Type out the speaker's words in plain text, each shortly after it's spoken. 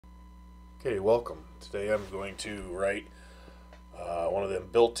Okay, welcome. Today I'm going to write one of them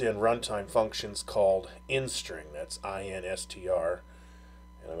built-in runtime functions called Instr. That's INSTR.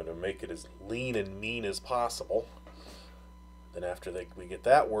 And I'm going to make it as lean and mean as possible. Then after we get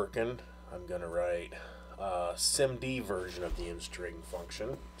that working, I'm going to write a SIMD version of the Instr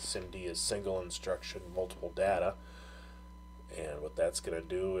function. SIMD is single instruction, multiple data. And what that's going to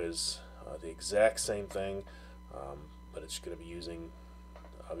do is the exact same thing, but it's going to be using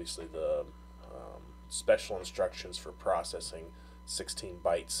obviously the special instructions for processing 16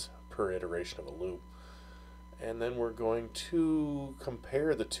 bytes per iteration of a loop. And then we're going to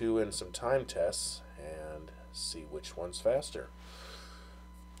compare the two in some time tests and see which one's faster.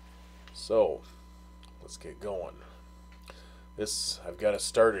 So let's get going. I've got it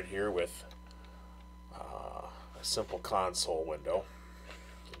started here with a simple console window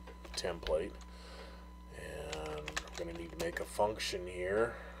template, and we're going to need to make a function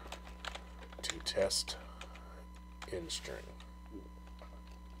here to test InstrSIMD.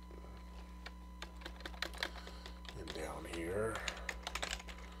 And down here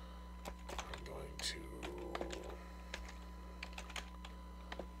I'm going to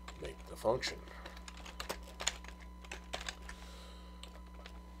make the function.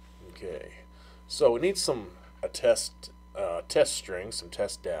 Okay, so we need a test string, some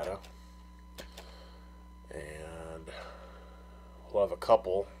test data, and we'll have a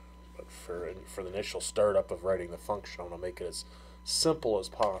couple. But for the initial startup of writing the function, I'm going to make it as simple as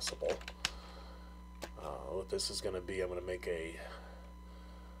possible. What this is going to be, I'm going to make it's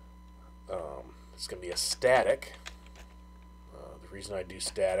going to be a static. The reason I do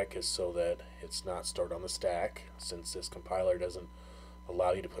static is so that it's not stored on the stack, since this compiler doesn't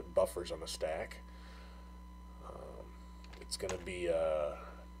allow you to put buffers on the stack. It's going to be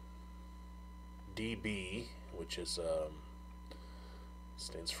DB, which is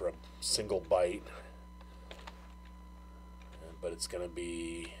stands for a single byte, but it's going to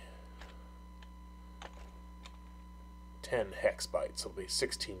be 10 hex bytes, so it'll be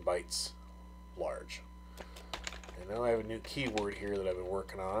 16 bytes large. And now I have a new keyword here that I've been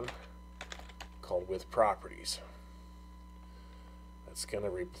working on called with properties. That's going to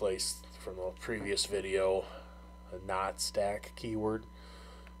replace, from the previous video, a not stack keyword.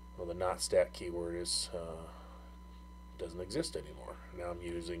 Well, the not stack keyword doesn't exist anymore. Now I'm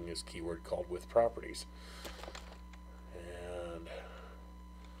using this keyword called with properties. And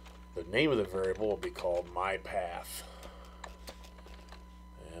the name of the variable will be called myPath.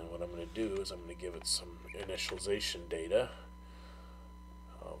 And what I'm going to do is I'm going to give it some initialization data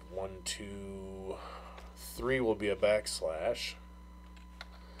of 1, 2, 3 will be a backslash,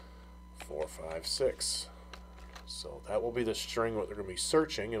 4, 5, 6. So that will be the string what they're going to be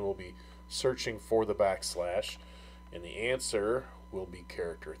searching, and we'll be searching for the backslash, and the answer will be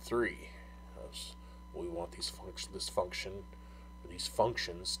character 3. We want these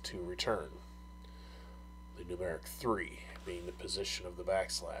functions to return the numeric 3 being the position of the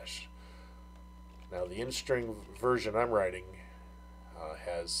backslash. Now the Instr version I'm writing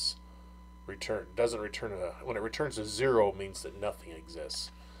doesn't return when it returns a 0, it means that nothing exists.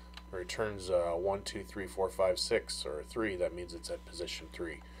 When it returns 1, 2, 3, 4, 5, 6 or 3, that means it's at position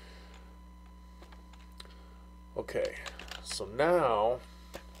 3. Okay, so now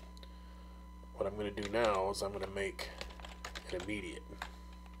what I'm going to do now is I'm going to make an immediate,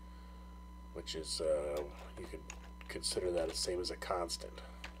 which is you can consider that the same as a constant.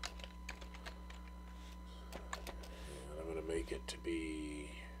 And I'm going to make it to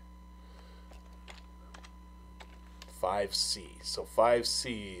be 5C. So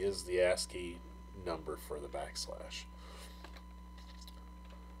 5C is the ASCII number for the backslash.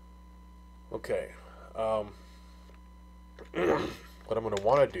 Okay. What I'm going to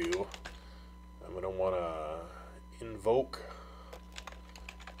want to do, I'm going to want to invoke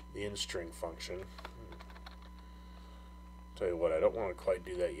the Instr function. Tell you what, I don't want to quite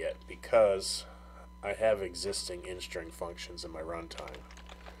do that yet because I have existing Instr functions in my runtime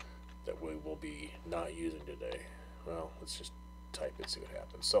that we will be not using today. Well, let's just type it, see what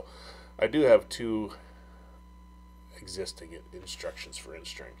happens. So I do have 2 existing instructions for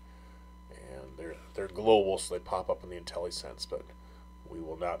Instr, and they're global, so they pop up in the IntelliSense, but we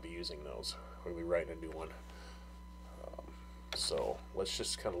will not be using those. We'll be writing a new one. So let's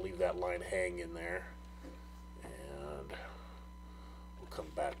just kind of leave that line hang in there, and we'll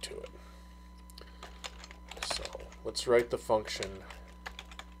come back to it. So let's write the function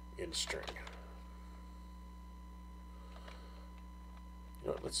Instr. You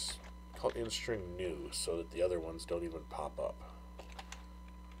know, let's call it InstrNew so that the other ones don't even pop up.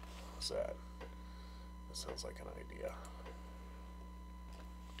 How's that? That sounds like an idea.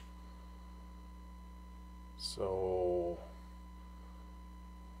 So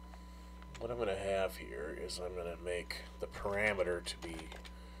what I'm going to have here is I'm going to make the parameter to be,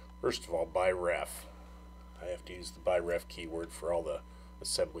 first of all, by ref. I have to use the by ref keyword for all the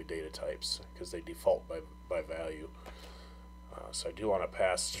assembly data types because they default by value. So I do want to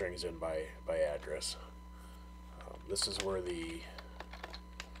pass strings in by address. This is where it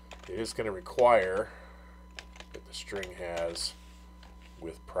is going to require that the string has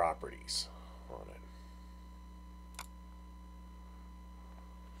with properties on it.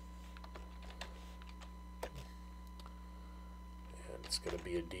 And it's going to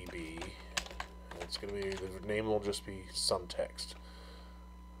be a DB. And it's going to be, the name will just be some text.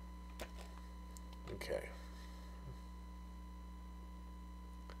 Okay.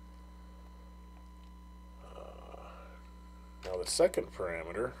 Now the second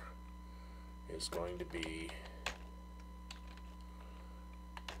parameter is going to be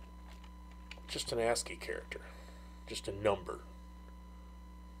just an ASCII character, just a number.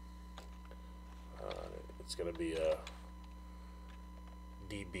 It's going to be a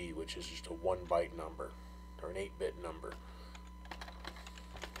DB, which is just a 1-byte number, or an 8-bit number.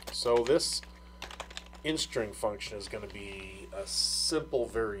 So this InstrSIMD function is going to be a simple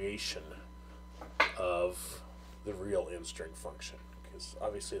variation of the real InstrSIMD function, because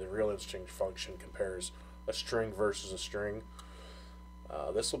obviously the real InstrSIMD function compares a string versus a string.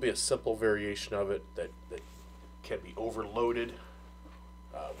 This will be a simple variation of it that can be overloaded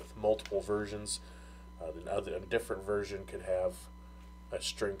with multiple versions. A different version could have a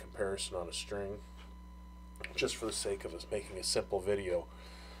string comparison on a string. Just for the sake of us making a simple video,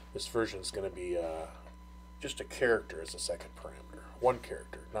 this version is going to be just a character as a second parameter. One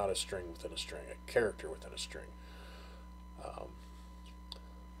character, not a string within a string, a character within a string.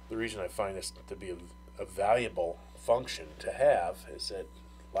 The reason I find this to be a valuable function to have is that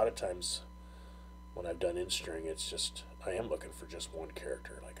a lot of times when I've done InstrSIMD, it's just, I am looking for just one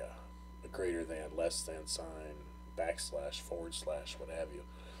character, like a greater than, less than sign, backslash, forward slash, what have you.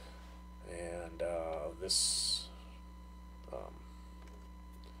 And this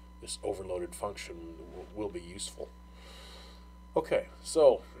overloaded function will be useful. Okay,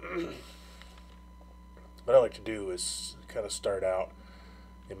 so what I like to do is kind of start out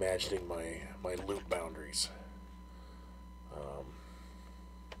imagining my loop boundaries.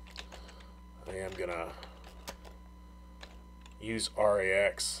 I am gonna use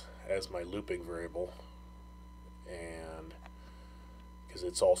RAX as my looping variable, and because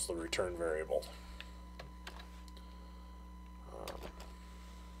it's also the return variable.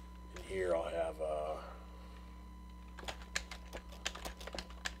 And here I'll have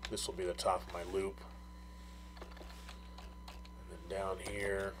this will be the top of my loop, and then down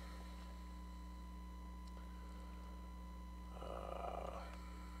here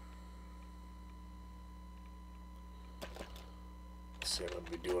I'm going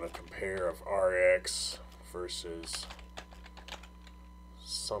to be doing a compare of RX versus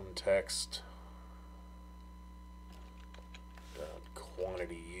some text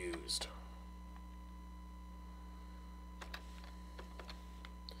quantity used.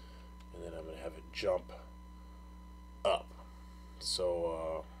 And then I'm going to have it jump up.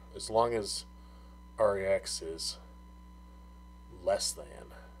 So as long as RX is less than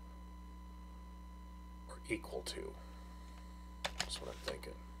or equal to, that's what I'm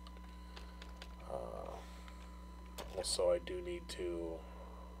thinking. Also, I do need to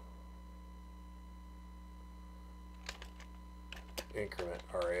increment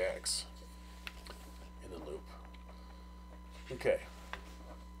RAX in the loop. Okay.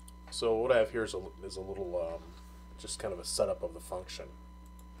 So what I have here is a little just kind of a setup of the function.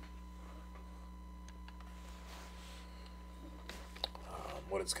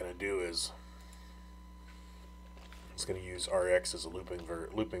 What it's going to do is it's going to use RX as a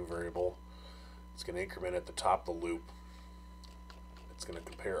looping variable. It's going to increment at the top of the loop. It's going to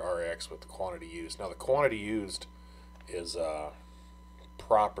compare RX with the quantity used. Now the quantity used is a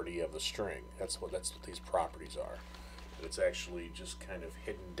property of the string. That's what these properties are. And it's actually just kind of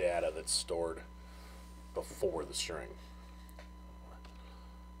hidden data that's stored before the string.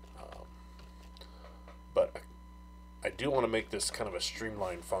 But I do want to make this kind of a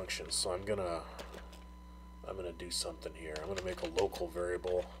streamlined function, so I'm gonna do something here. I'm gonna make a local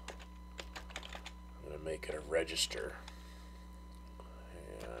variable. I'm gonna make it a register,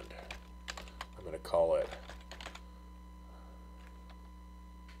 and I'm gonna call it.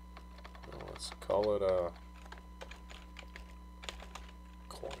 Well, let's call it a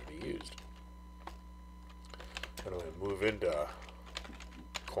quantity used. And I'm gonna move into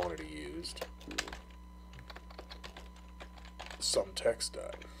quantity used. Some text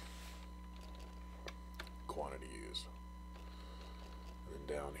dot quantity used. And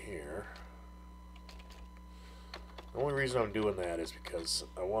then down here, the only reason I'm doing that is because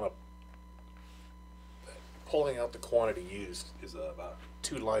I want to, pulling out the quantity used is about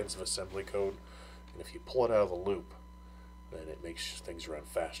 2 lines of assembly code, and if you pull it out of the loop, then it makes things run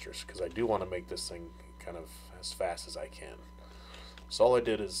faster, because I do want to make this thing kind of as fast as I can. So all I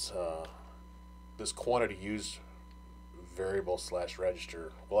did is this quantity used variable /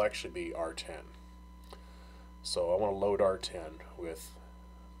 register will actually be R10. So I want to load R10 with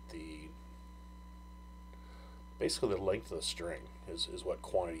basically the length of the string is what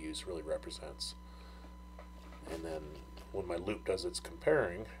quantity used really represents. And then when my loop does its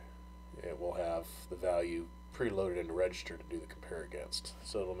comparing, it will have the value preloaded into register to do the compare against,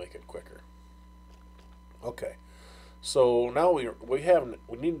 so it'll make it quicker. Okay, so now we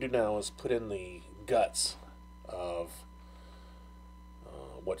need to do now is put in the guts of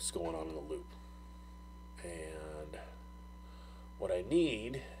what's going on in the loop. And what I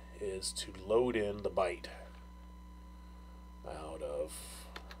need is to load in the byte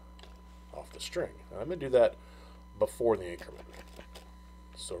off the string. And I'm going to do that before the increment.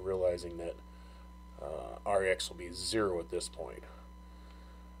 So realizing that REX will be 0 at this point.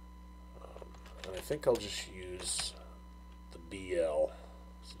 And I think I'll just use the BL.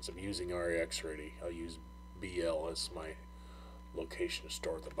 Since I'm using REX already, I'll use BL as my location to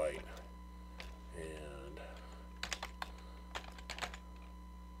store the byte. And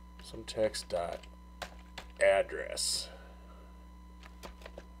some text dot address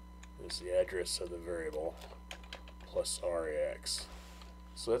is the address of the variable plus REX.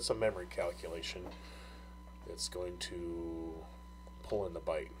 So that's a memory calculation that's going to pull in the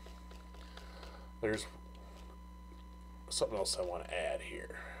byte. There's something else I want to add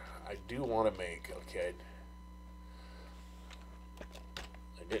here. I do want to make, okay,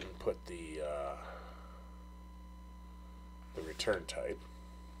 I didn't put the return type.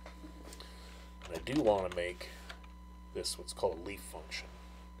 And I do want to make this what's called a leaf function.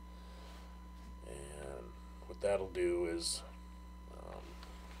 And what that'll do is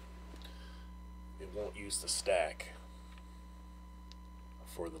it won't use the stack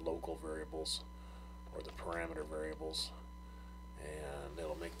for the local variables or the parameter variables, and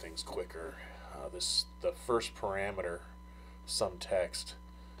it'll make things quicker. The first parameter, some text,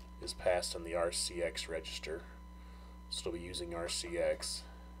 is passed in the RCX register, so it'll be using RCX,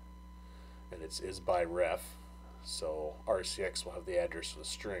 and it's is by ref, so RCX will have the address of the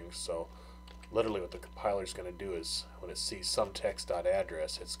string. So literally what the compiler is going to do is when it sees some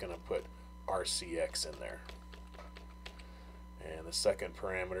text.address, it's going to put RCX in there. And the second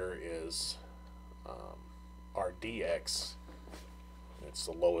parameter is RDX. It's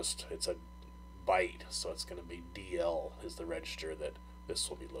the lowest, it's a byte, so it's going to be DL is the register that this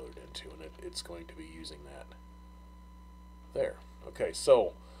will be loaded into, and it's going to be using that there. Okay,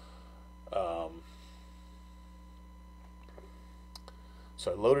 so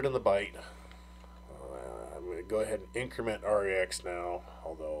so I loaded in the byte. I'm going to go ahead and increment REX now,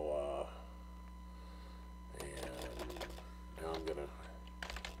 although and now I'm going to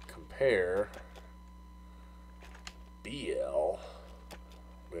compare BL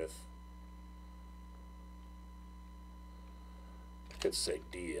with, I could say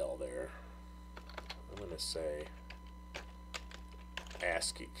DL there. I'm going to say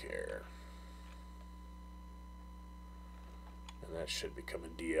ASCII char. And that should become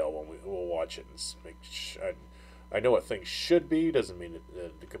a DL when we'll watch it and make sure. I know what things should be, doesn't mean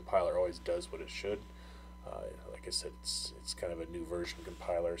that the compiler always does what it should. Like I said, it's kind of a new version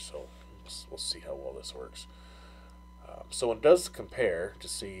compiler, so we'll see how well this works. So when it does compare to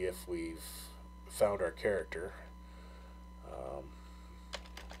see if we've found our character,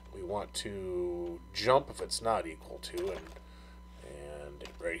 we want to jump if it's not equal to, and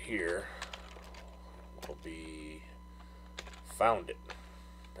right here will be found it.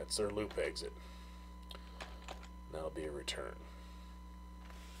 That's their loop exit. That'll be a return.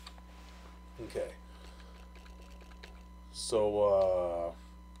 Okay. So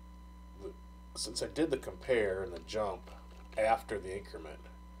since I did the compare and the jump after the increment,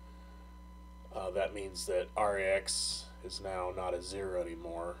 that means that REX is now not a 0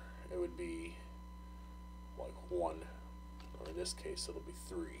 anymore. It would be like 1, or in this case it'll be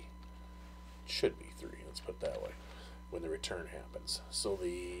 3. It should be 3, let's put it that way, when the return happens. So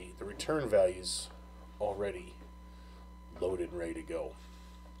the return value's already loaded and ready to go.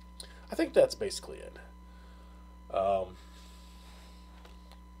 I think that's basically it.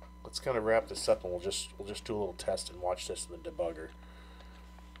 Let's kind of wrap this up, and we'll just do a little test and watch this in the debugger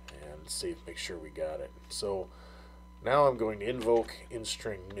and see, make sure we got it. So now I'm going to invoke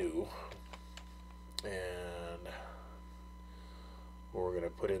InstrNew, And what we're going to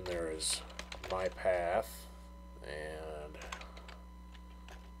put in there is my path, and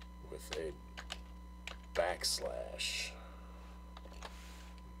with a backslash.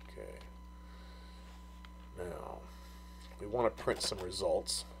 Okay. Now, we want to print some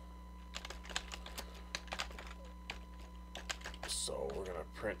results. So we're going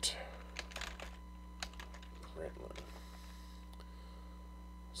to print println.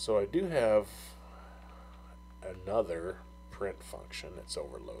 So I do have another print function that's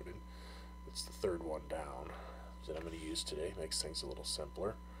overloaded. It's the third one down that I'm going to use today. Makes things a little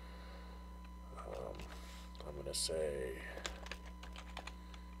simpler. I'm going to say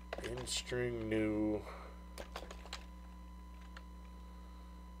InstrNew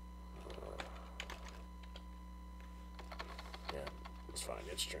it's fine,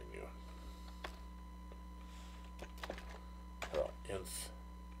 InstrNew inf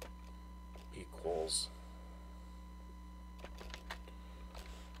equals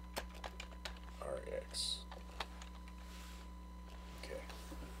rx. Okay.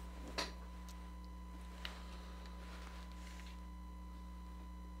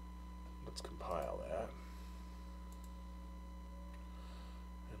 Let's compile that.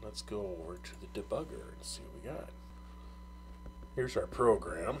 And let's go over to the debugger and see what we got. Here's our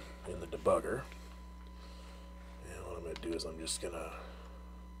program in the debugger. And what I'm going to do is I'm just going to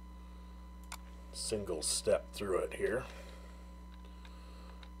single step through it here.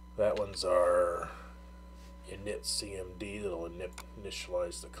 That one's our init CMD that'll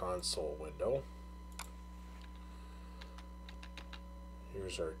initialize the console window.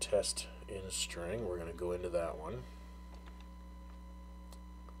 Here's our TestInstr. We're going to go into that one.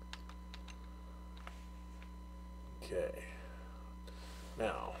 Okay.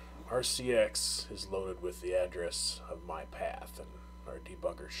 Now, RCX is loaded with the address of my path, and our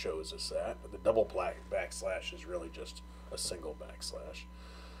debugger shows us that. But the double backslash is really just a single backslash.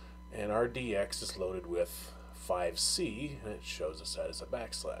 And our DX is loaded with 5C, and it shows us that as a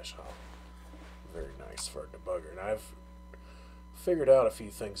backslash. Oh, very nice for a debugger. And I've figured out a few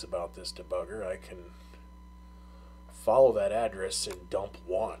things about this debugger. I can follow that address in dump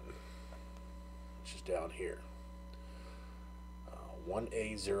 1, which is down here.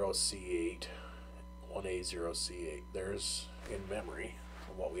 1A0C8, 1A0C8. There's in memory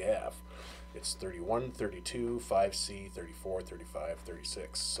what we have. It's 31, 32, 5C, 34, 35,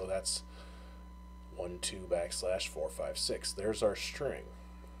 36. So that's 1, 2, backslash 4, 5, 6. There's our string.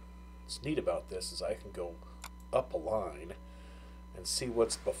 What's neat about this is I can go up a line and see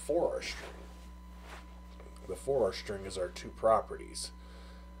what's before our string. Before our string is our two properties.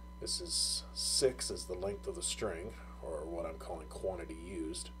 This is 6 is the length of the string, or what I'm calling quantity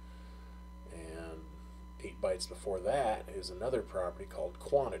used, and 8 bytes before that is another property called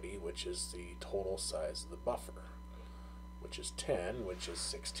quantity, which is the total size of the buffer, which is 10, which is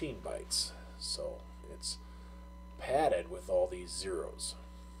 16 bytes. So it's padded with all these zeros,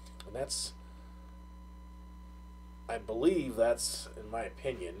 and that's, I believe that's, in my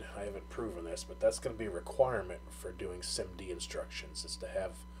opinion, I haven't proven this, but that's going to be a requirement for doing SIMD instructions, is to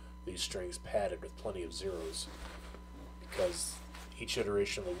have these strings padded with plenty of zeros, because each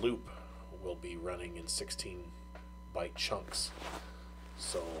iteration of the loop will be running in 16 byte chunks.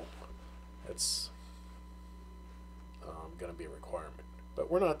 So it's going to be a requirement. But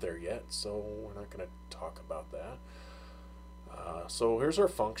we're not there yet, so we're not going to talk about that. So here's our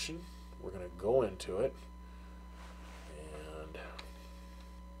function. We're going to go into it, and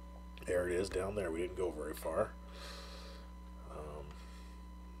there it is down there. We didn't go very far.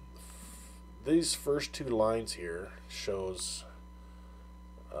 These first two lines here shows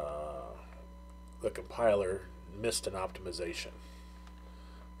the compiler missed an optimization.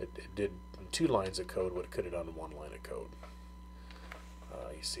 It did in 2 lines of code what it could have done in 1 line of code.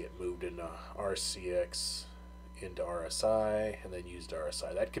 You see it moved into RCX into RSI and then used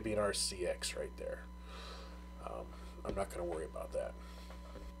RSI. That could be an RCX right there. I'm not going to worry about that.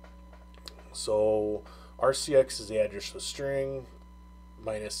 So RCX is the address of the string.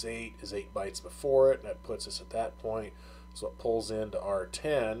 -8 is 8 bytes before it, and that puts us at that point. So it pulls into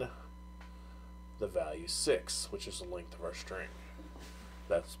R10 the value 6, which is the length of our string.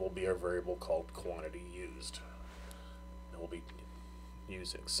 That will be our variable called quantity used that we'll be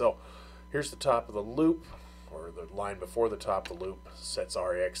using. So here's the top of the loop, or the line before the top of the loop sets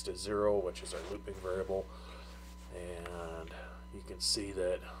RX to 0, which is our looping variable, and you can see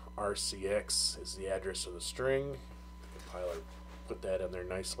that RCX is the address of the string. The compiler put that in there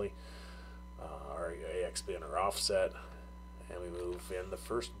nicely. Our AX being our offset, and we move in the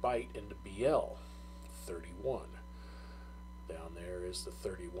first byte into BL 31. Down there is the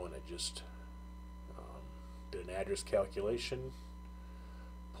 31 I just did an address calculation,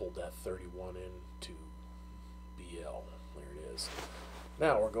 pulled that 31 into BL. There it is.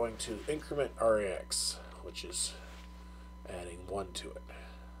 Now we're going to increment RAX, which is adding 1 to it.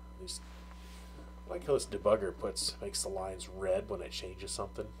 At least, I like how this debugger makes the lines red when it changes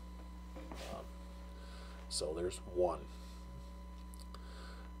something. So there's 1.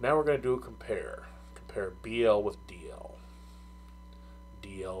 Now we're going to do a compare. Compare BL with DL.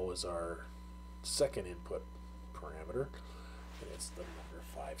 DL is our second input parameter, and it's the number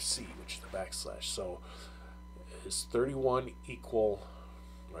 5C, which is the backslash. So is 31 equal,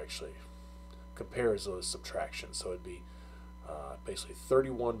 or actually, compare is a subtraction, so it'd be basically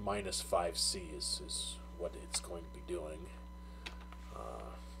 31 minus 5C is what it's going to be doing.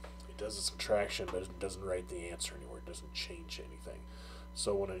 It does a subtraction, but it doesn't write the answer anywhere. It doesn't change anything.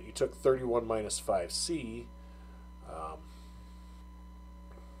 So when you took 31 minus 5C,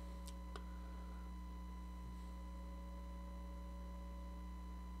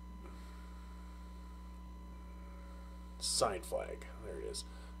 sign flag, there it is,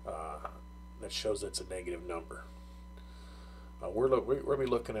 that shows it's a negative number. We're going to be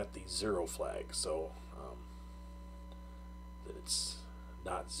looking at the 0 flag, so that it's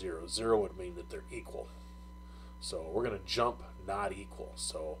not 0. 0 would mean that they're equal. So we're going to jump not equal.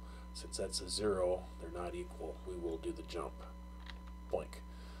 So since that's a 0, they're not equal, we will do the jump. Blank.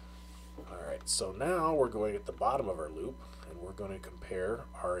 Alright, so now we're going at the bottom of our loop, and we're going to compare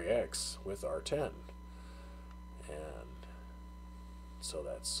RAX with R10. And so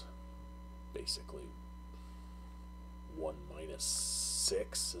that's basically 1 minus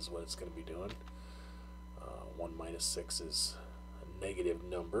 6 is what it's going to be doing. 1 minus 6 is a negative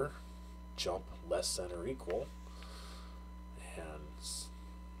number. Jump less than or equal. And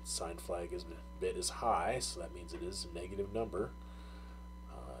sign flag bit is high, so that means it is a negative number.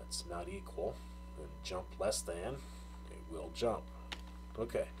 It's not equal. And jump less than, it will jump.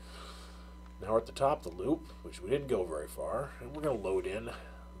 Okay. Now we're at the top of the loop, which we didn't go very far, and we're going to load in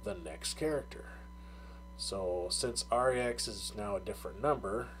the next character. So since RAX is now a different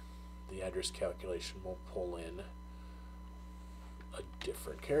number, the address calculation will pull in a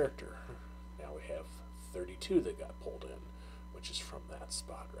different character. Now we have 32 that got pulled in, which is from that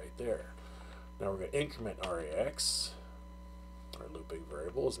spot right there. Now we're going to increment RAX. Our looping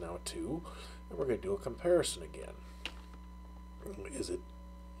variable is now 2, and we're going to do a comparison again. Is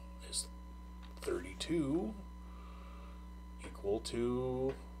 32 equal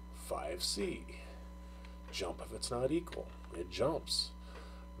to 5C? Jump if it's not equal. It jumps.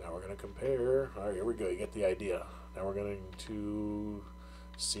 Now we're going to compare. Alright, here we go. You get the idea. Now we're going to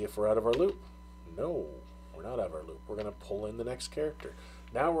see if we're out of our loop. No, we're not out of our loop. We're going to pull in the next character.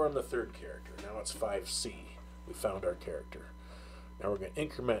 Now we're on the third character. Now it's 5C. We found our character. Now we're going to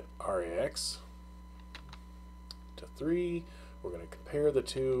increment RAX to 3. We're going to compare the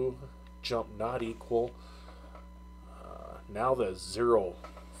two. Jump not equal. Now the 0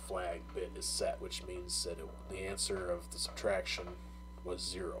 flag bit is set, which means that the answer of the subtraction was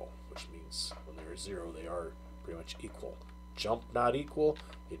 0, which means when they're 0, they are pretty much equal. Jump not equal,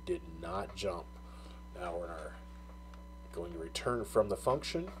 it did not jump. Now we're going to return from the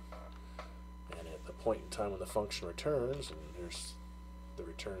function, and at the point in time when the function returns, and there's the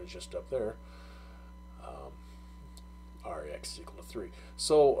return is just up there, RAX is equal to 3.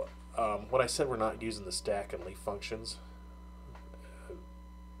 So when I said we're not using the stack and leaf functions,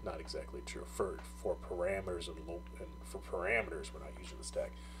 not exactly true. For parameters and for parameters, we're not using the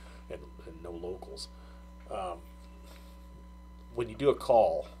stack and no locals. When you do a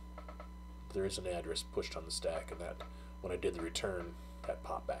call, there is an address pushed on the stack, and that when I did the return, that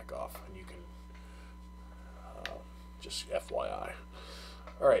popped back off, and you can just FYI.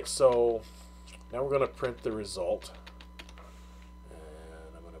 All right, so now we're going to print the result,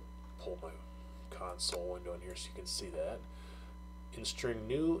 and I'm going to pull my console window in here so you can see that.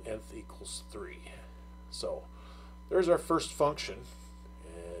 InstrNew nth equals 3. So there's our first function.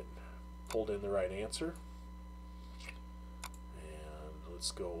 It pulled in the right answer. And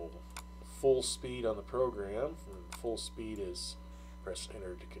let's go full speed on the program. And full speed is press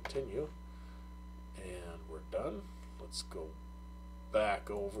enter to continue. And we're done. Let's go back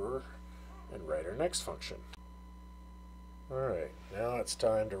over and write our next function. Alright, now it's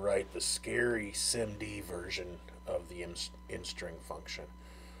time to write the scary SIMD version of the InstrSIMD function.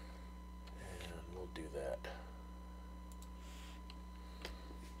 And we'll do that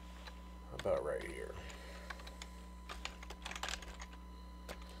about right here.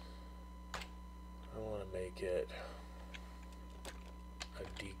 I want to make it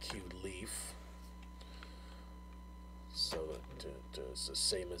a DQ leaf so that it's the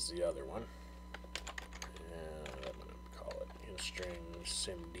same as the other one. string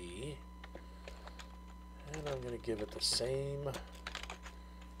SIMD, and I'm going to give it the same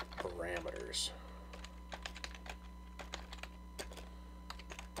parameters.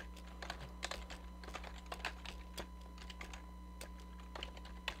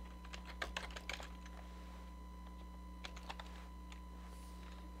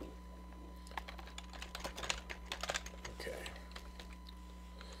 Okay.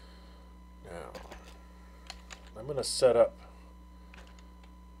 Now, I'm going to set up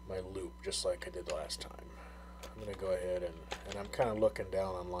my loop just like I did last time. I'm going to go ahead and I'm kind of looking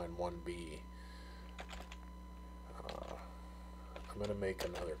down on line 1B. I'm going to make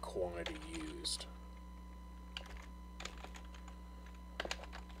another quantity used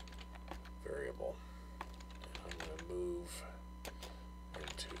variable. I'm going to move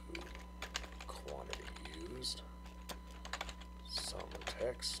into quantity used, sum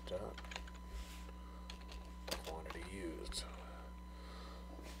text dot quantity used.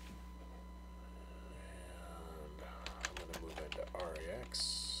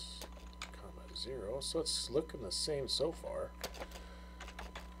 RX, 0. So it's looking the same so far.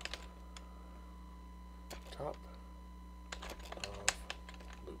 Top of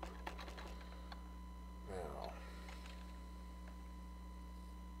loop. Now, at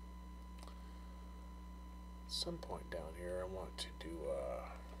some point down here, I want to do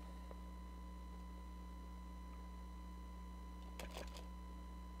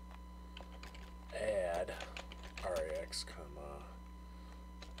add RX,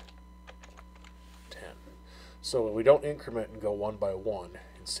 10. So we don't increment and go one by one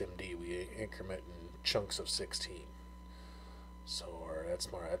in SIMD. We increment in chunks of 16. So that's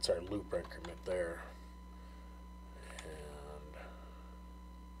our loop increment there. And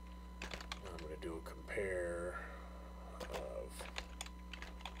I'm going to do a compare of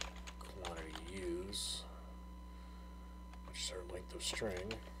quantity use, which is our length of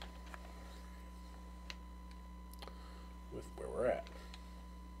string, with where we're at.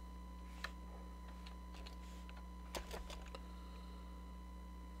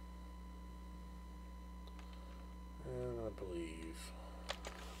 And I believe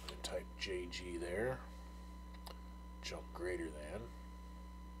I'm going to type JG there, jump greater than.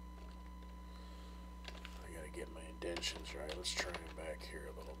 I got to get my indentions right. Let's try them back here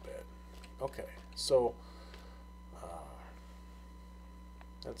a little bit. Okay, so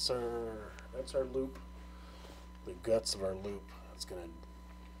that's our loop. The guts of our loop. It's gonna,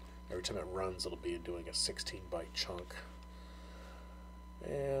 every time it runs, it'll be doing a 16-byte chunk.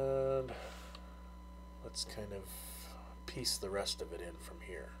 And let's kind of piece the rest of it in from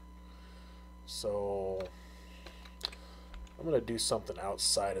here. So I'm gonna do something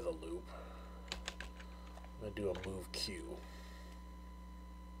outside of the loop. I'm gonna do a move Q,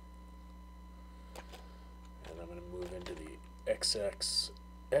 and I'm gonna move into the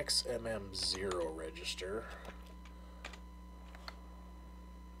XMM0 register.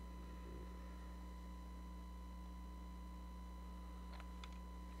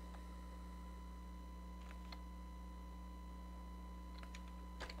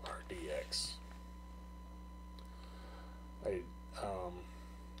 RDX.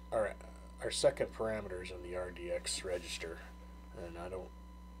 Our second parameter is in the RDX register, and I don't,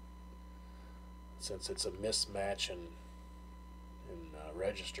 since it's a mismatch in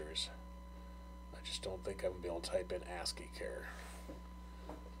registers, I just don't think I'm gonna be able to type in ASCII char.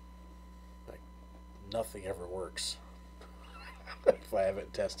 Like, nothing ever works if I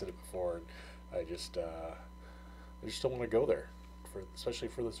haven't tested it before, and I just don't want to go there, especially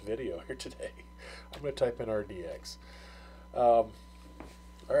for this video here today. I'm going to type in RDX.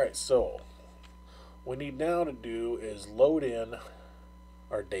 Alright, so what we need now to do is load in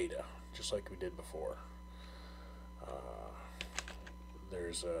our data, just like we did before.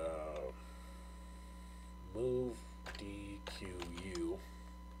 There's a move DQU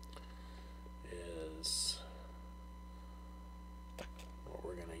is what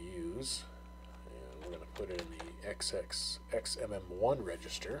we're going to use, and we're going to put it in the XMM1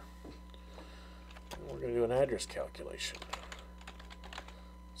 register, and we're going to do an address calculation.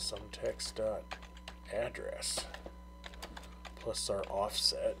 SumText.address plus our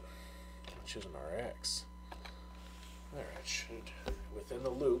offset, which is an RX. There, it should, within the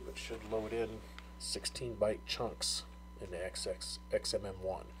loop, it should load in 16-byte chunks into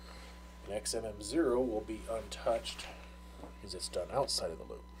XMM1. And XMM0 will be untouched because it's done outside of the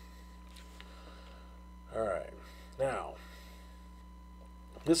loop. Alright, now,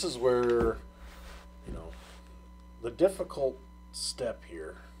 this is where, the difficult step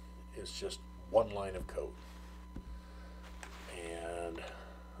here is just one line of code. And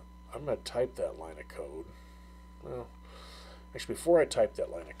I'm going to type that line of code. Well, Actually, before I typed that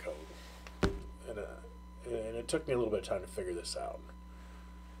line of code, and it took me a little bit of time to figure this out,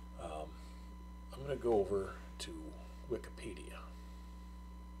 I'm going to go over to Wikipedia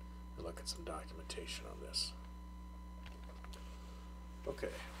and look at some documentation on this.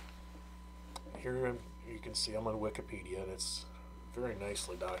 Okay, here you can see I'm on Wikipedia, and it's very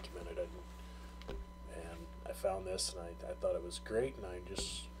nicely documented. And I found this, and I thought it was great, and I'm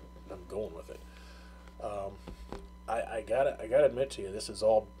going with it. I gotta admit to you, this is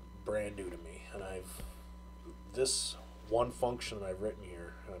all brand new to me, and this one function that I've written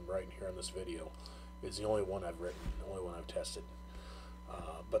here, and I'm writing here on this video, is the only one I've written, the only one I've tested.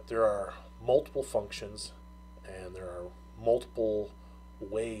 But there are multiple functions, and there are multiple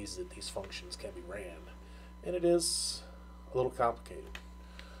ways that these functions can be ran, and it is a little complicated.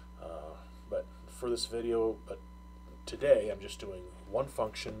 But for this video, today I'm just doing one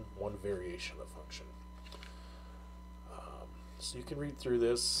function, one variation of a function. So you can read through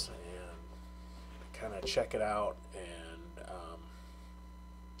this and kind of check it out, and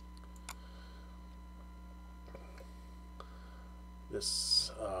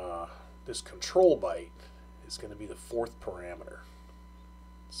this control byte is going to be the fourth parameter.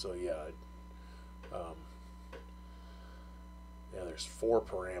 So yeah, there's 4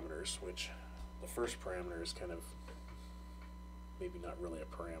 parameters, which the first parameter is kind of maybe not really a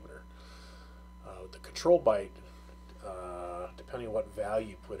parameter. The control byte, depending on what value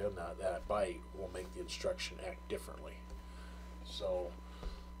you put in that byte, will make the instruction act differently. So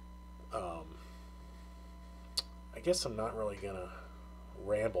I guess I'm not really going to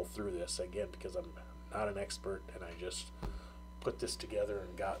ramble through this again, because I'm not an expert, and I just put this together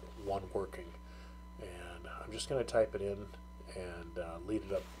and got one working, and I'm just going to type it in and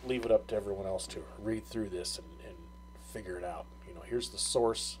leave it up to everyone else to read through this and figure it out. You know, here's the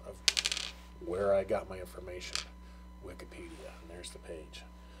source of where I got my information, Wikipedia, and there's the page.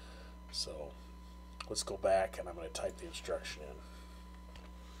 So let's go back, and I'm going to type the instruction in.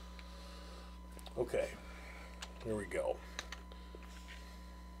 Okay, here we go.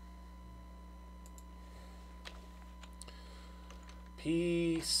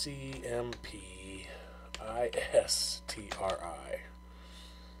 PCMPISTRI.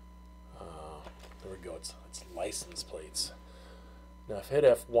 There we go. It's license plates. Now, if I hit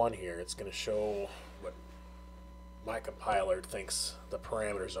F1 here, it's going to show what my compiler thinks the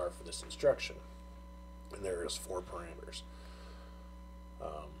parameters are for this instruction. And there is 4 parameters.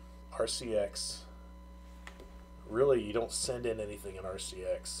 RCX. Really, you don't send in anything in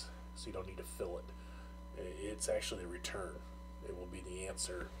RCX, so you don't need to fill it. It's actually a return. It will be the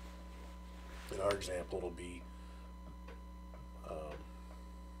answer. In our example, it'll be well,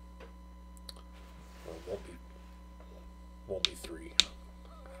 it won't be 3.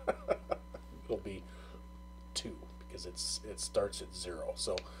 It'll be 2, because it starts at 0.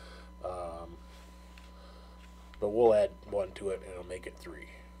 So, but we'll add 1 to it, and it'll make it 3.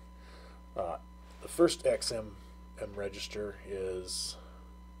 The first XMM register is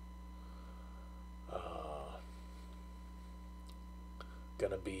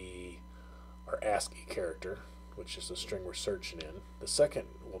going to be our ASCII character, which is the string we're searching in. The second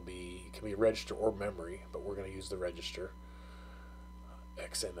can be register or memory, but we're going to use the register.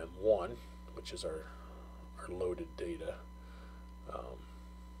 XMM1, which is our loaded data.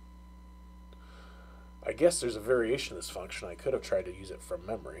 I guess there's a variation of this function. I could have tried to use it from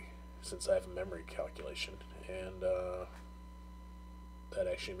memory, since I have a memory calculation, and that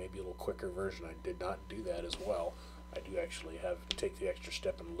actually may be a little quicker version. I did not do that as well. I do actually have to take the extra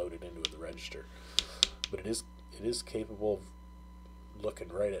step and load it into the register, but it is capable of looking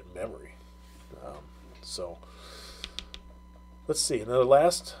right at memory. So let's see. And the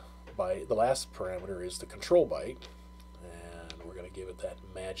last parameter is the control byte, and we're going to give it that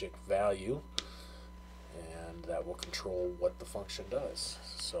magic value, and that will control what the function does.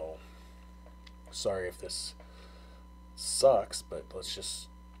 So sorry if this sucks, but let's just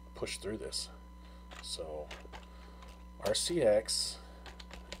push through this. So RCX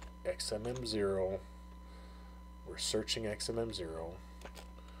XMM0, we're searching XMM0,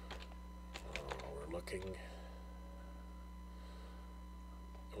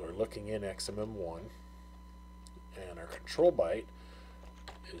 we're looking in XMM1, and our control byte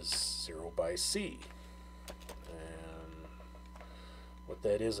is 0 by C, and what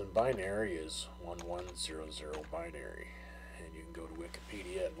that is in binary is 1100 binary, and you can go to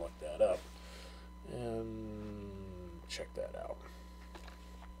Wikipedia and look that up and check that out.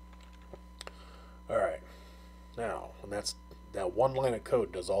 Alright, now that one line of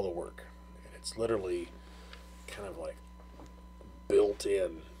code does all the work, and it's literally kind of like built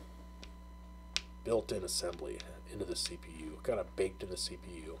in built-in assembly into the CPU, kind of baked in the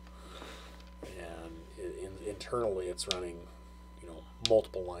CPU, and internally it's running, you know,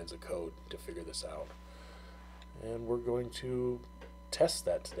 multiple lines of code to figure this out. And we're going to test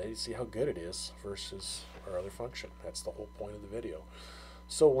that today to see how good it is versus our other function. That's the whole point of the video.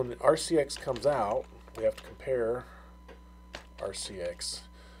 So when RCX comes out, we have to compare RCX.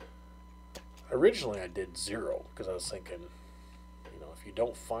 Originally I did 0 because I was thinking, you know, if you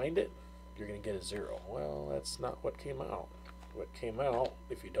don't find it, you're going to get a 0. Well, that's not what came out. What came out,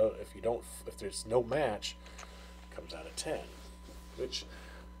 if there's no match, comes out of 10, which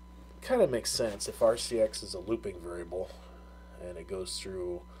kind of makes sense. If RCX is a looping variable and it goes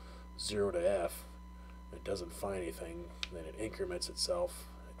through 0 to F, it doesn't find anything, then it increments itself,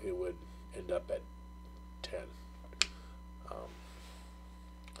 it would end up at 10.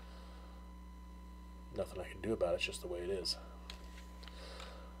 Nothing I can do about it, it's just the way it is.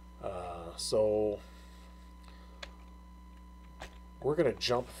 So we're going to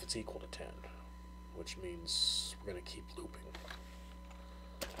jump if it's equal to 10, which means we're going to keep looping.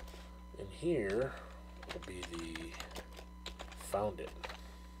 And here will be the found it,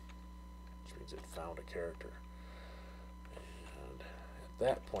 which means it found a character. And at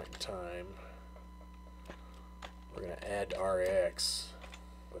that point in time, we're going to add RX,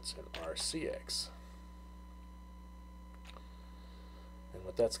 what's in RCX. And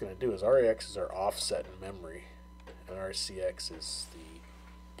what that's going to do is RX is our offset in memory, and RCX is the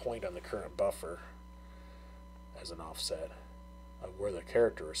point on the current buffer as an offset of where the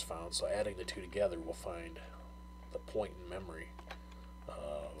character is found. So adding the two together, we'll find the point in memory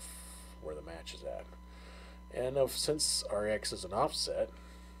of where the match is at. And since RX is an offset,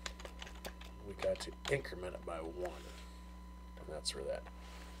 we got to increment it by 1, and that's where that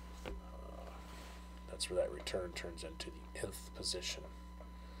return turns into the nth position.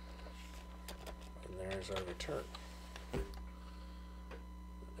 And there's our return. And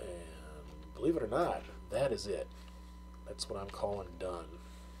believe it or not, that is it. That's what I'm calling done.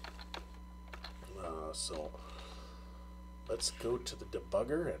 So let's go to the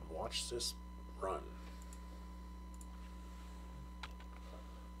debugger and watch this run.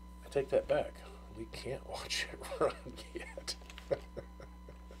 I take that back. We can't watch it run yet.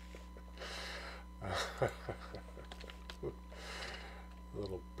 A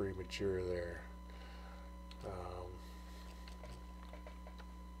little premature there.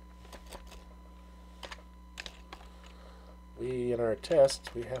 In our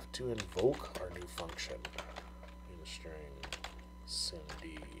test, we have to invoke our new function, Instr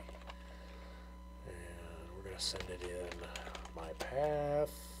SIMD, and we're going to send it in my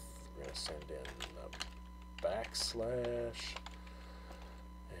path. We're going to send in the backslash,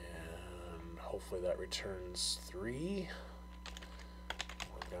 and hopefully that returns 3.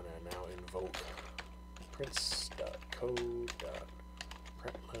 We're going to now invoke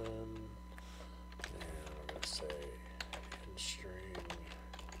prints.code.println, and we're going to say Instr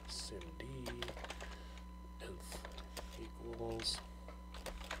SIMD nth equals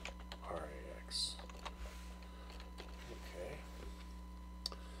RAX. Okay.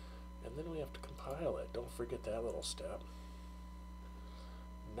 And then we have to compile it. Don't forget that little step.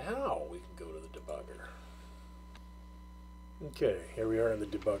 Now we can go to the debugger. Okay, here we are in the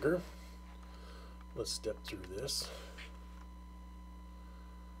debugger. Let's step through this.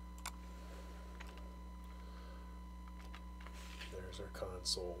 There's our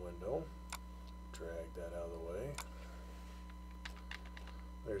console window. Drag that out of the way.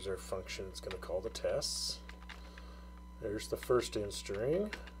 There's our function it's going to call the tests. There's the first in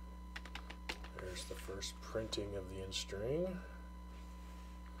string. There's the first printing of the in string.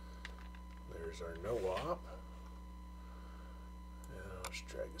 There's our no op. And I'll just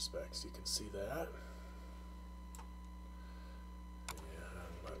drag this back so you can see that. And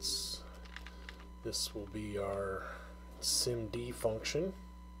this will be our SIMD function,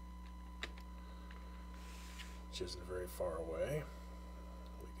 which isn't very far away.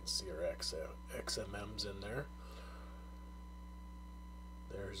 We can see our XMMs in there.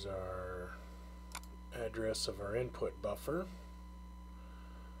 There's our address of our input buffer.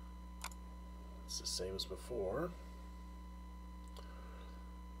 It's the same as before.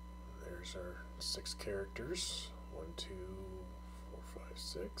 There's our 6 characters. 1, 2, 4, 5,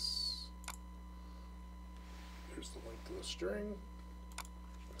 6. Here's the length of the string.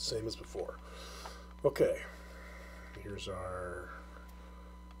 Same as before. Okay. Here's our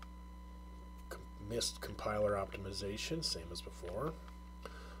missed compiler optimization. Same as before.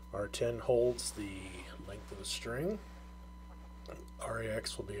 R10 holds the length of the string.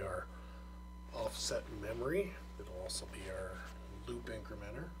 RAX will be our offset in memory. It'll also be our loop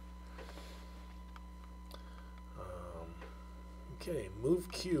incrementer. Okay,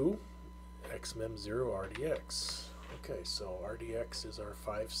 move Q xmem0 RDX. Okay, so RDX is our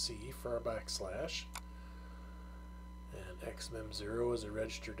 5C for our backslash, and xmem0 is a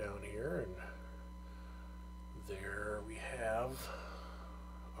register down here, and there we have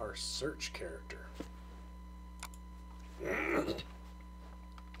our search character.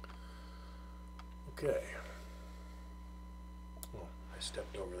 Okay. Oh, I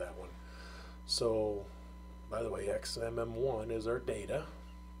stepped over that one. So, by the way, xmm1 is our data.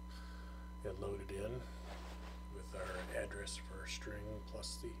 It loaded in with our address for string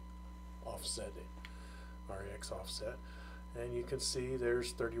plus the offset, REX offset. And you can see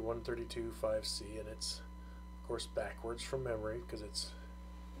there's 3132 5C, and it's, of course, backwards from memory because it's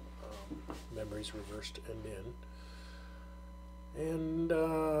memory's reversed and in. And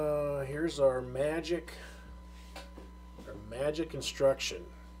here's our magic instruction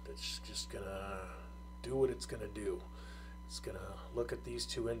that's just gonna do what it's gonna do. It's gonna look at these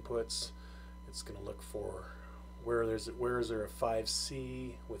two inputs. It's gonna look for where is there a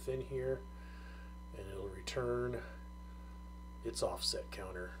 5C within here, and it'll return its offset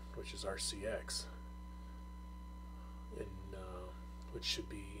counter, which is RCX, and which should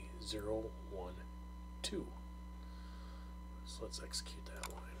be 0, 1, 2. So let's execute that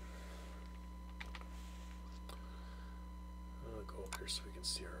line. I'll go up here so we can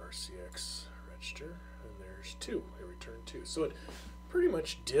see our RCX register, and there's 2. It returned 2. So it pretty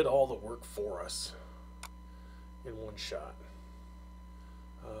much did all the work for us in one shot,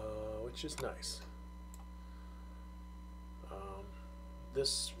 which is nice.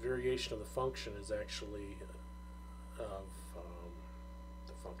 This variation of the function is actually of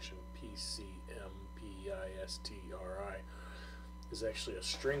the function PCMPISTRI is actually a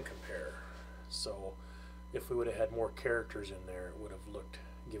string compare. So if we would have had more characters in there, it would have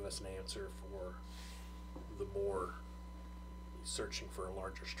give us an answer for the more searching for a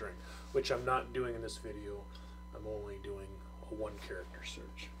larger string, which I'm not doing in this video. I'm only doing a 1 character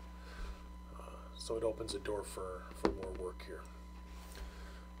search. So it opens a door for more work here.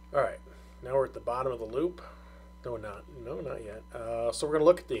 Alright, now we're at the bottom of the loop. No, not yet. So we're going to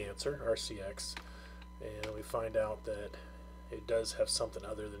look at the answer, RCX, and we find out that it does have something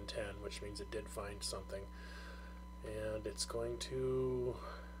other than 10, which means it did find something. And it's going to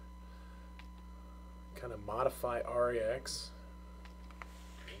kind of modify REX.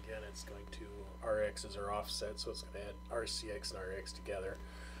 Again, it's going to, RX is our offset, so it's going to add RCX and RX together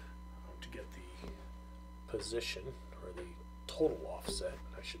to get the position, or the total offset,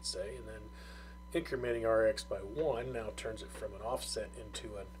 I should say, and then incrementing RX by 1 now turns it from an offset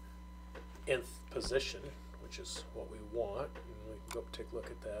into an nth position, which is what we want, and we can go take a look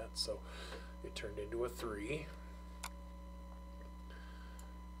at that. So it turned into a 3,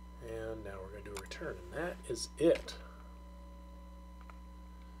 and now we're going to do a return, and that is it.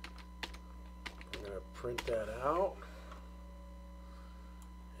 I'm going to print that out,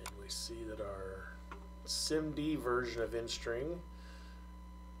 and we see that our SIMD version of InstrSIMD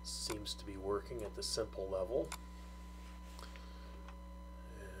seems to be working at the simple level,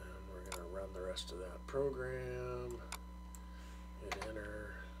 and we're going to run the rest of that program, hit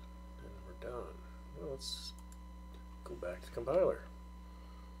enter, and we're done. Well, let's go back to compiler.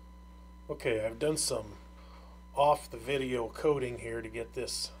 Okay, I've done some off the video coding here to get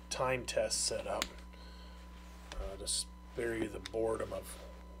this time test set up, to spare you the boredom of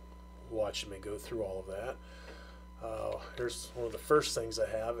watching me go through all of that. Here's one of the first things I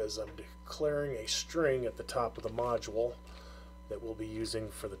have is I'm declaring a string at the top of the module that we'll be using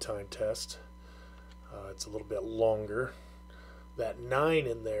for the time test. It's a little bit longer. That 9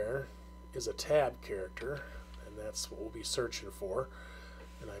 in there is a tab character, and that's what we'll be searching for.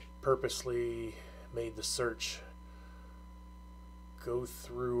 And I purposely made the search go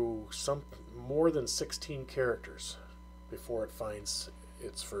through more than 16 characters before it finds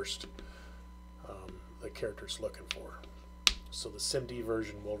its first the character it's looking for. So the SIMD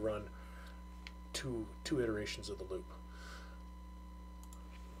version will run two iterations of the loop.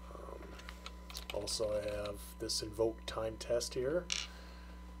 Also, I have this invoke time test here,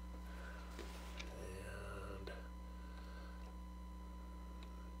 and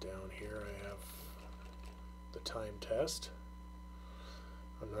down here I have the time test.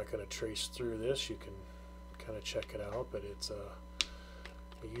 I'm not going to trace through this. You can kind of check it out, but it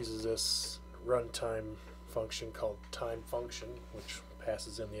uses this runtime function called time function, which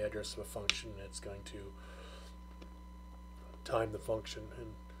passes in the address of a function, and it's going to time the function,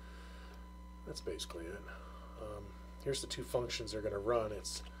 and that's basically it. Here's the 2 functions they're going to run.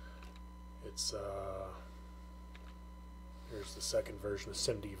 Here's the second version, the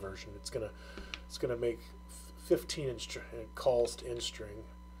SIMD version. It's gonna make 15 calls to InstrSIMD,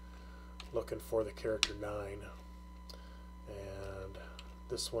 looking for the character 9, and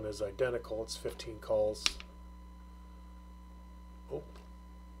this one is identical. It's 15 calls. Oh,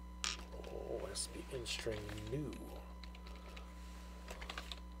 it has to be InstrSIMD.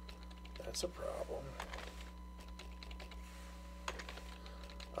 That's a problem.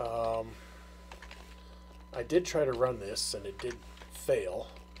 I did try to run this and it did fail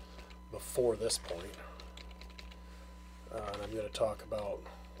before this point. And I'm going to talk about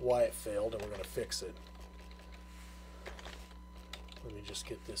why it failed and we're going to fix it. Let me just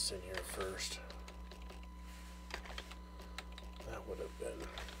get this in here first. That would have been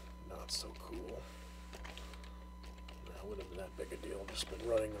not so cool. That would have been that big a deal. Just been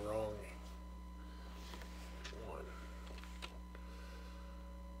running the wrong one.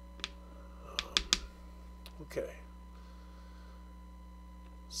 Okay.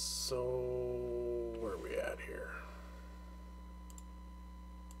 So where are we at here?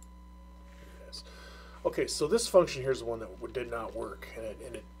 There it is. Okay, so this function here is the one that did not work,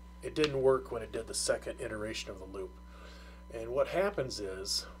 and it didn't work when it did the second iteration of the loop. And what happens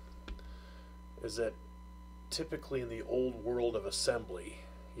is that typically in the old world of assembly,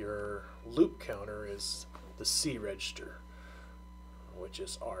 your loop counter is the C register, which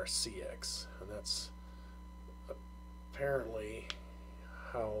is RCX, and that's apparently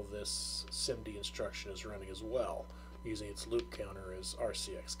how this SIMD instruction is running as well, using its loop counter as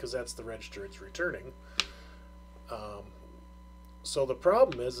RCX, because that's the register it's returning. So the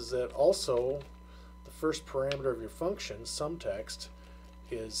problem is that also the first parameter of your function, SUMText,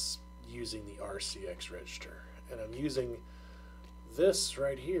 is using the RCX register, and I'm using this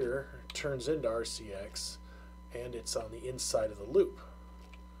right here, turns into RCX, and it's on the inside of the loop.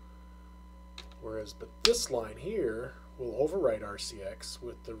 But this line here will overwrite RCX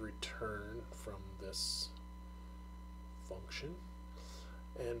with the return from this function,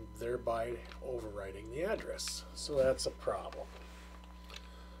 and thereby overwriting the address. So that's a problem.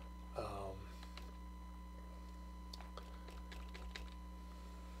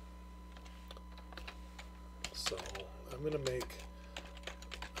 So I'm going to make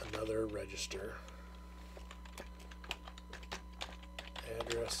another register,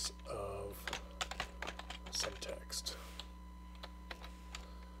 address of SUMText.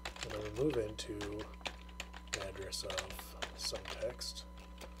 And I'm going to move into address of SUMText,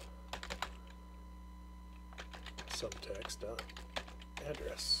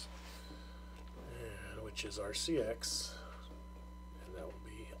 SUMText.address, and which is RCX, and that will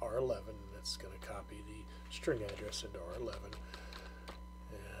be R11. That's going to copy the string address into R11,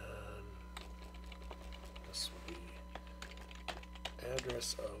 and this will be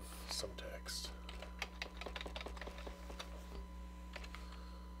address of SUMText.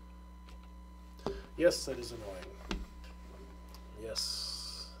 Yes, that is annoying.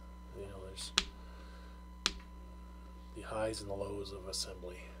 Yes, you know, there's the highs and the lows of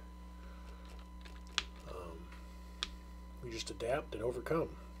assembly. We just adapt and overcome.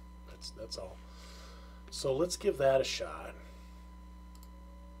 That's all. So let's give that a shot.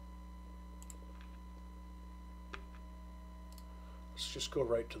 Let's just go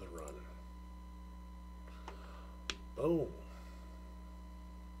right to the run. Boom.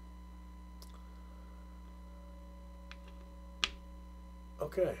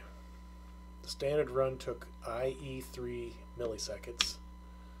 Okay. The standard run took IE3 milliseconds,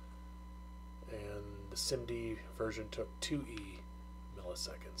 and the SIMD version took 2E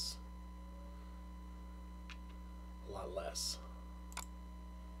milliseconds. A lot less.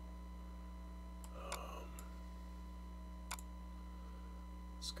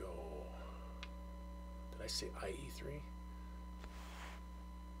 Let's go. Did I say IE3?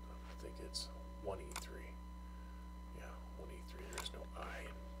 I think it's 1E3. Yeah, 1E3. There is no I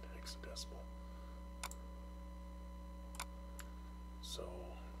in hexadecimal. So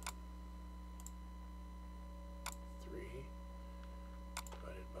 3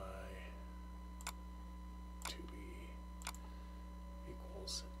 divided by 2E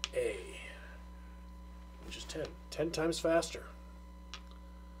equals A, which is 10. 10 times faster.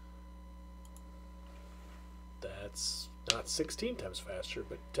 That's not 16 times faster,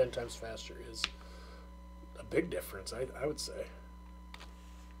 but 10 times faster is a big difference, I would say.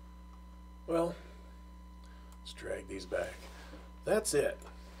 Well, let's drag these back. That's it.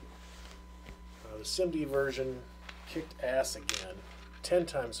 The SIMD version kicked ass again, 10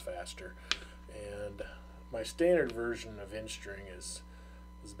 times faster, and my standard version of InstrSIMD is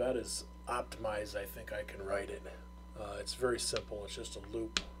about as optimized I think I can write it. It's very simple. It's just a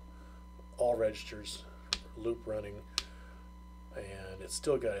loop, all registers, loop running, and it's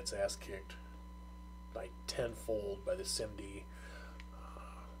still got its ass kicked by tenfold by the SIMD.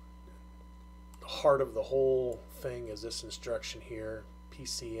 The heart of the whole thing is this instruction here,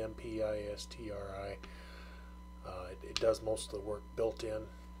 PCMPISTRI. It does most of the work built in,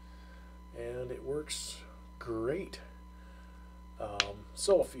 and it works great.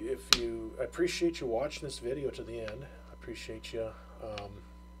 So I appreciate you watching this video to the end. I appreciate you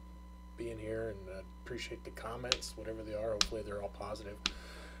being here, and I appreciate the comments, whatever they are. Hopefully they're all positive.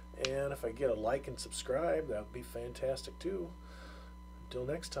 And if I get a like and subscribe, that would be fantastic too. Until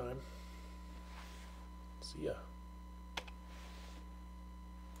next time, see ya.